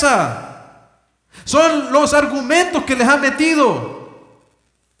cabeza. Son los argumentos que les ha metido.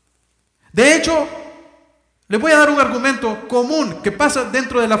 De hecho, les voy a dar un argumento común que pasa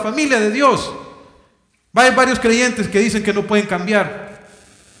dentro de la familia de Dios. Hay varios creyentes que dicen que no pueden cambiar,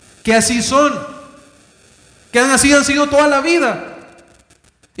 que así son, que así han sido toda la vida.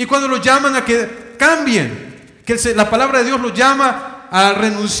 Y cuando los llaman a que cambien, que la palabra de Dios los llama a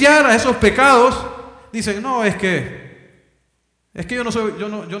renunciar a esos pecados, dicen, no, es que yo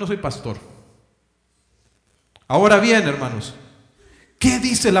no soy pastor. Ahora bien, hermanos, ¿qué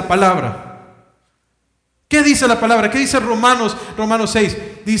dice la palabra? ¿Qué dice la palabra? ¿Qué dice Romanos 6?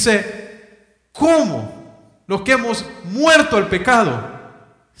 Dice, ¿cómo los que hemos muerto al pecado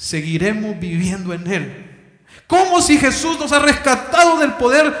seguiremos viviendo en él? ¿Cómo si Jesús nos ha rescatado del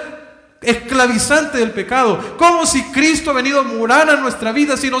poder esclavizante del pecado? ¿Cómo si Cristo ha venido a morar a nuestra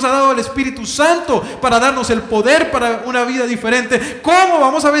vida, si nos ha dado el Espíritu Santo para darnos el poder para una vida diferente? ¿Cómo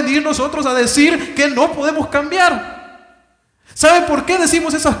vamos a venir nosotros a decir que no podemos cambiar? ¿Saben por qué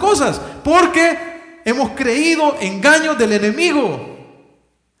decimos esas cosas? Porque hemos creído engaños del enemigo.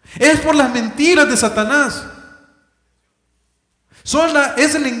 Es por las mentiras de Satanás.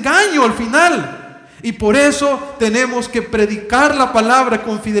 Es el engaño al final. Y por eso tenemos que predicar la palabra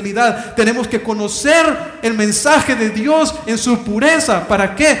con fidelidad. Tenemos que conocer el mensaje de Dios en su pureza.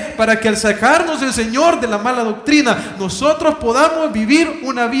 ¿Para qué? Para que al sacarnos del Señor de la mala doctrina, nosotros podamos vivir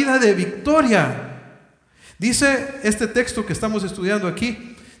una vida de victoria. Dice este texto que estamos estudiando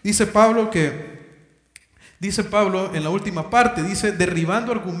aquí, dice Pablo en la última parte, dice,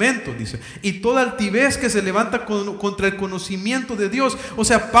 derribando argumentos, dice, y toda altivez que se levanta contra el conocimiento de Dios. O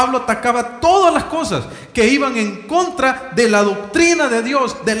sea, Pablo atacaba todas las cosas que iban en contra de la doctrina de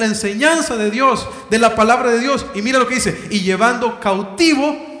Dios, de la enseñanza de Dios, de la palabra de Dios. Y mira lo que dice, y llevando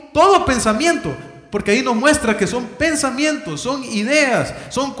cautivo todo pensamiento, porque ahí nos muestra que son pensamientos, son ideas,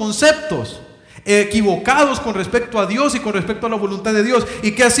 son conceptos equivocados con respecto a Dios y con respecto a la voluntad de Dios.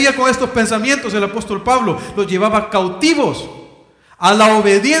 ¿Y qué hacía con estos pensamientos el apóstol Pablo? Los llevaba cautivos a la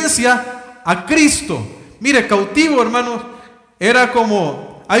obediencia a Cristo. Mire, cautivo, hermanos, era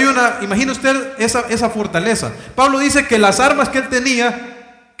como, imagine usted esa fortaleza. Pablo dice que las armas que él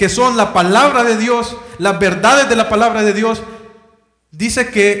tenía, que son la palabra de Dios, las verdades de la palabra de Dios, dice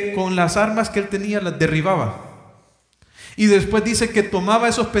que con las armas que él tenía las derribaba. Y después dice que tomaba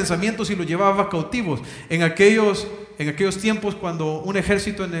esos pensamientos y los llevaba cautivos. En aquellos tiempos, cuando un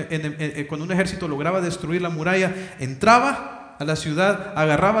ejército lograba destruir la muralla, entraba a la ciudad,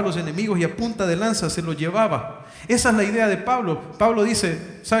 agarraba a los enemigos y a punta de lanza se los llevaba. Esa es la idea de Pablo. Pablo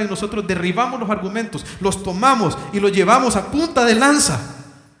dice, ¿saben? Nosotros derribamos los argumentos, los tomamos y los llevamos a punta de lanza.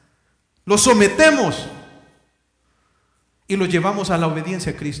 Los sometemos y los llevamos a la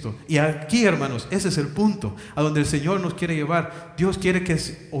obediencia a Cristo. Y aquí, hermanos, ese es el punto a donde el Señor nos quiere llevar. Dios quiere que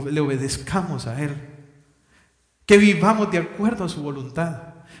le obedezcamos a Él, que vivamos de acuerdo a su voluntad.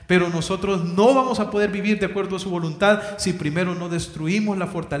 Pero nosotros no vamos a poder vivir de acuerdo a su voluntad si primero no destruimos las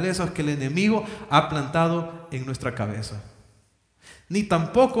fortalezas que el enemigo ha plantado en nuestra cabeza. Ni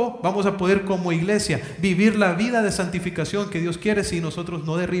tampoco vamos a poder como iglesia vivir la vida de santificación que Dios quiere si nosotros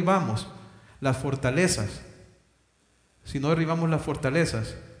no derribamos las fortalezas. Si no derribamos las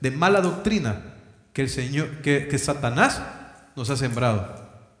fortalezas de mala doctrina que Satanás nos ha sembrado.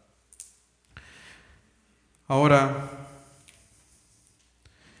 Ahora,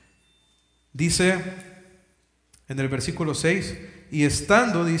 dice en el versículo 6, y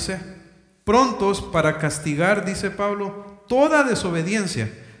estando, dice, prontos para castigar, dice Pablo, toda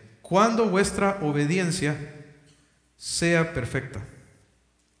desobediencia, cuando vuestra obediencia sea perfecta.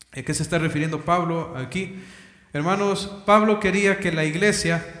 ¿A qué se está refiriendo Pablo aquí? Hermanos, Pablo quería que la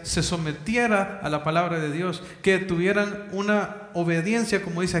iglesia se sometiera a la palabra de Dios, que tuvieran una obediencia,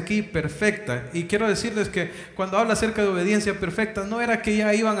 como dice aquí, perfecta. Y quiero decirles que cuando habla acerca de obediencia perfecta, no era que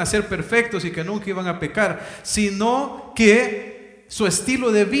ya iban a ser perfectos y que nunca iban a pecar, sino que su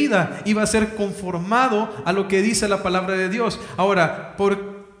estilo de vida iba a ser conformado a lo que dice la palabra de Dios. Ahora,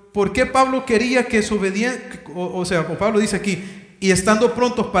 ¿por qué Pablo quería que su obediencia, o Pablo dice aquí, y estando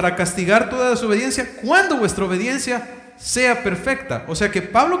prontos para castigar toda desobediencia, cuando vuestra obediencia sea perfecta? O sea que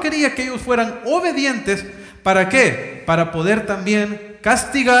Pablo quería que ellos fueran obedientes. ¿Para qué? Para poder también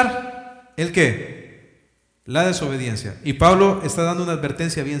castigar ¿el qué? La desobediencia. Y Pablo está dando una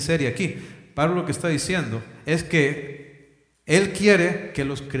advertencia bien seria aquí. Pablo lo que está diciendo es que él quiere que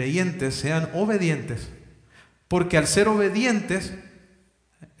los creyentes sean obedientes, porque al ser obedientes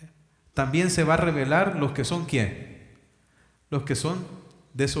también se va a revelar los que son ¿quién? Los que son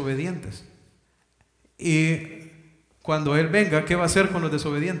desobedientes. Y cuando Él venga, ¿qué va a hacer con los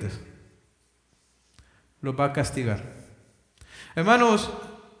desobedientes? Los va a castigar. Hermanos,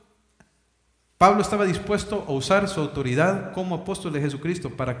 Pablo estaba dispuesto a usar su autoridad como apóstol de Jesucristo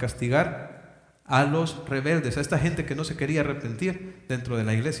para castigar a los rebeldes, a esta gente que no se quería arrepentir dentro de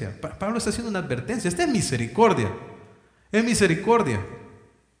la iglesia. Pablo está haciendo una advertencia. Esta es misericordia. Es misericordia.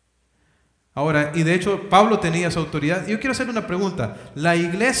 Ahora, y de hecho Pablo tenía esa autoridad. Yo quiero hacerle una pregunta. ¿La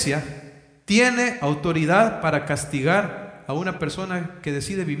iglesia tiene autoridad para castigar a una persona que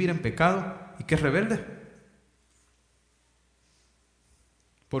decide vivir en pecado y que es rebelde?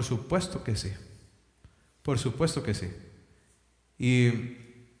 Por supuesto que sí. Por supuesto que sí. Y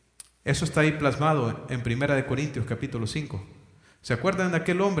eso está ahí plasmado en 1 Corintios capítulo 5. ¿Se acuerdan de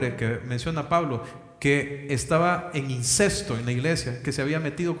aquel hombre que menciona Pablo, que estaba en incesto en la iglesia, que se había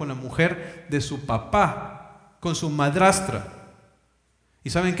metido con la mujer de su papá, con su madrastra?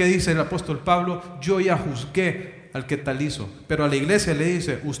 ¿Y saben qué dice el apóstol Pablo? Yo ya juzgué al que tal hizo. Pero a la iglesia le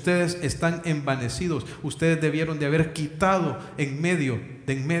dice, ustedes están envanecidos, ustedes debieron de haber quitado de en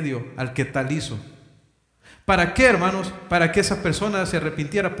medio al que tal hizo. ¿Para qué, hermanos? Para que esa persona se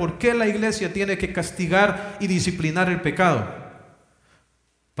arrepintiera. ¿Por qué la iglesia tiene que castigar y disciplinar el pecado?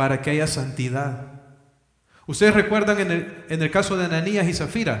 Para que haya santidad. Ustedes recuerdan en el caso de Ananías y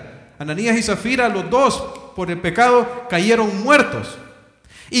Zafira. Ananías y Zafira, los dos por el pecado cayeron muertos.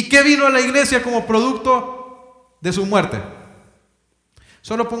 ¿Y qué vino a la iglesia como producto de su muerte?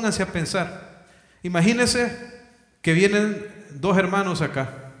 Solo pónganse a pensar. Imagínense que vienen dos hermanos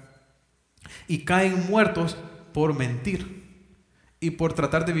acá y caen muertos por mentir y por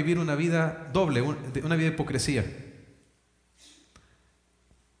tratar de vivir una vida doble, una vida de hipocresía.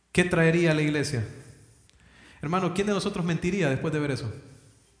 ¿Qué traería a la iglesia? Hermano, ¿quién de nosotros mentiría después de ver eso?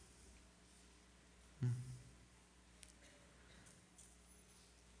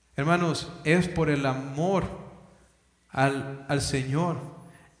 Hermanos, es por el amor al Señor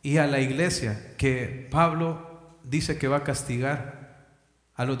y a la iglesia que Pablo dice que va a castigar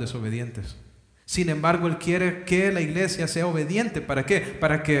a los desobedientes. Sin embargo, Él quiere que la iglesia sea obediente. ¿Para qué?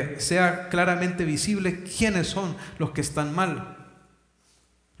 Para que sea claramente visible quiénes son los que están mal,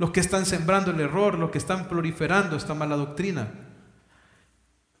 los que están sembrando el error, los que están proliferando esta mala doctrina.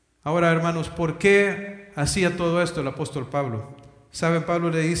 Ahora, hermanos, ¿por qué hacía todo esto el apóstol Pablo? ¿Saben? Pablo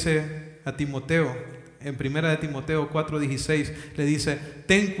le dice a Timoteo, en 1 de Timoteo 4:16, le dice: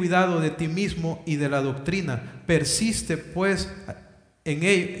 ten cuidado de ti mismo y de la doctrina, persiste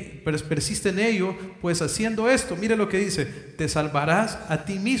en ello, pues haciendo esto, mire lo que dice, te salvarás a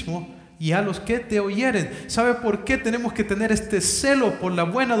ti mismo y a los que te oyeren. ¿Sabe por qué tenemos que tener este celo por la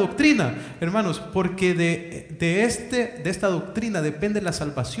buena doctrina? Hermanos, porque de esta doctrina depende la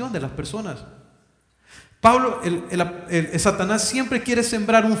salvación de las personas. Pablo, Satanás siempre quiere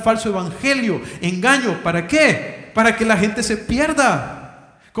sembrar un falso evangelio, engaño. ¿Para qué? Para que la gente se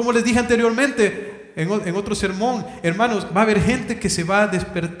pierda. Como les dije anteriormente en otro sermón, hermanos, va a haber gente que se va a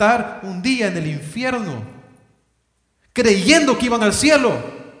despertar un día en el infierno creyendo que iban al cielo.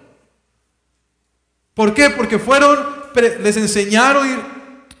 ¿Por qué? Porque les enseñaron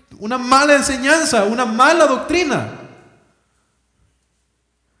una mala enseñanza, una mala doctrina.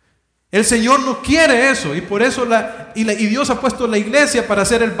 El Señor no quiere eso, y por eso Dios ha puesto la iglesia para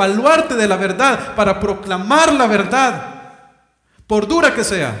ser el baluarte de la verdad, para proclamar la verdad, por dura que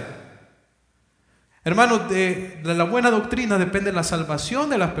sea. Hermanos, de la buena doctrina depende la salvación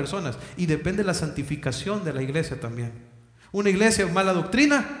de las personas y depende la santificación de la iglesia también. Una iglesia con mala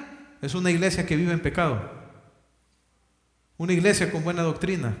doctrina es una iglesia que vive en pecado. Una iglesia con buena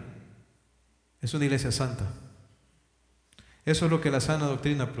doctrina es una iglesia santa. Eso es lo que la sana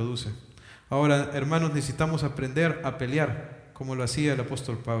doctrina produce. Ahora, hermanos, necesitamos aprender a pelear como lo hacía el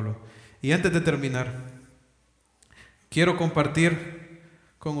apóstol Pablo. Y antes de terminar, quiero compartir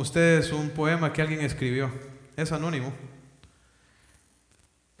con ustedes un poema que alguien escribió. Es anónimo,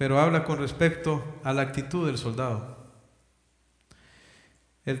 pero habla con respecto a la actitud del soldado.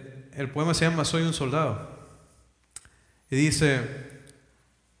 El poema se llama Soy un soldado. Y dice: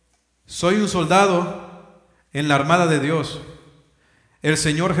 soy un soldado en la armada de Dios. El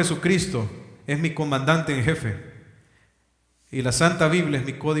Señor Jesucristo es mi comandante en jefe y la Santa Biblia es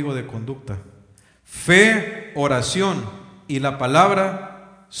mi código de conducta. Fe, oración y la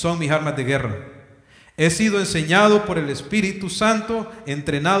palabra son mis armas de guerra. He sido enseñado por el Espíritu Santo,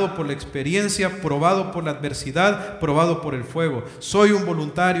 entrenado por la experiencia, probado por la adversidad, probado por el fuego. Soy un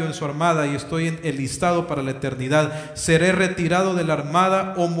voluntario en su armada y estoy enlistado para la eternidad. Seré retirado de la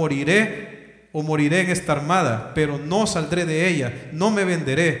armada o moriré en esta armada, pero no saldré de ella, no me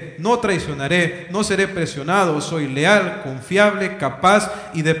venderé, no traicionaré, no seré presionado. Soy leal, confiable, capaz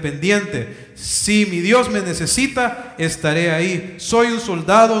y dependiente. Si mi Dios me necesita, estaré ahí. Soy un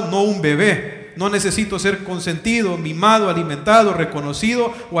soldado, no un bebé. No necesito ser consentido, mimado, alimentado,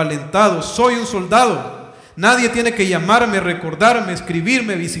 reconocido o alentado. Soy un soldado. Nadie tiene que llamarme, recordarme,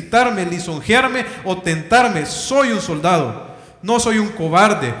 escribirme, visitarme, lisonjearme o tentarme. Soy un soldado. No soy un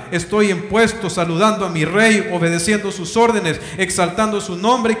cobarde, estoy en puesto, saludando a mi rey, obedeciendo sus órdenes, exaltando su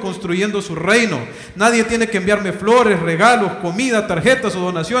nombre y construyendo su reino. Nadie tiene que enviarme flores, regalos, comida, tarjetas o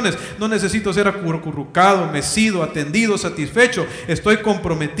donaciones. No necesito ser acurrucado, mecido, atendido, satisfecho. Estoy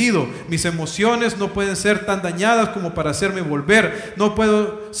comprometido. Mis emociones no pueden ser tan dañadas como para hacerme volver. No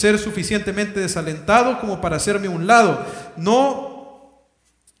puedo ser suficientemente desalentado como para hacerme a un lado. No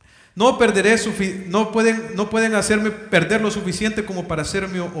pueden hacerme perder lo suficiente como para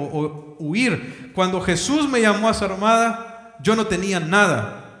hacerme huir. Cuando Jesús me llamó a su armada, yo no tenía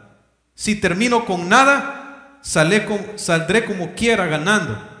nada. Si termino con nada, saldré como quiera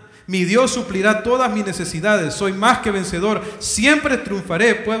ganando. Mi Dios suplirá todas mis necesidades. Soy más que vencedor. Siempre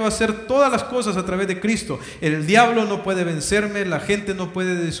triunfaré. Puedo hacer todas las cosas a través de Cristo. El diablo no puede vencerme. La gente no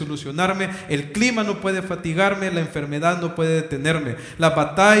puede desilusionarme. El clima no puede fatigarme. La enfermedad no puede detenerme. Las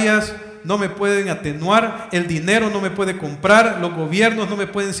batallas no me pueden atenuar, el dinero no me puede comprar, los gobiernos no me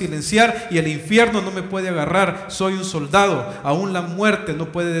pueden silenciar y el infierno no me puede agarrar. Soy un soldado, aún la muerte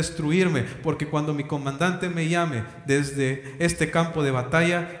no puede destruirme, porque cuando mi comandante me llame desde este campo de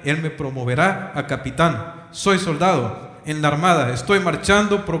batalla, él me promoverá a capitán. Soy soldado en la armada, estoy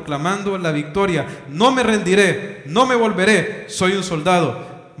marchando, proclamando la victoria. No me rendiré, no me volveré. Soy un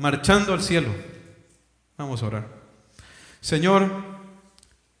soldado marchando al cielo. Vamos a orar. Señor,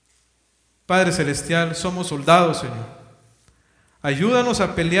 Padre Celestial, somos soldados, Señor. Ayúdanos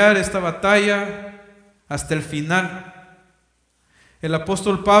a pelear esta batalla hasta el final. El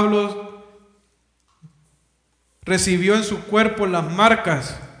apóstol Pablo recibió en su cuerpo las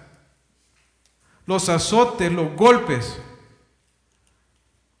marcas, los azotes, los golpes,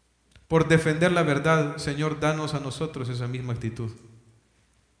 por defender la verdad. Señor, danos a nosotros esa misma actitud.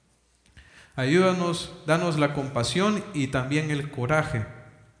 Ayúdanos, danos la compasión y también el coraje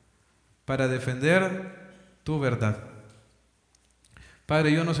para defender tu verdad. Padre,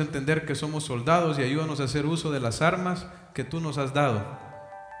 ayúdanos a entender que somos soldados y ayúdanos a hacer uso de las armas que tú nos has dado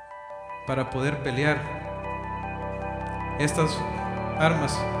para poder pelear. Estas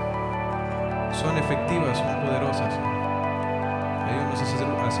armas son efectivas, son poderosas. Ayúdanos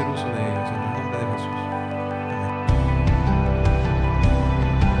a hacer uso de ellas.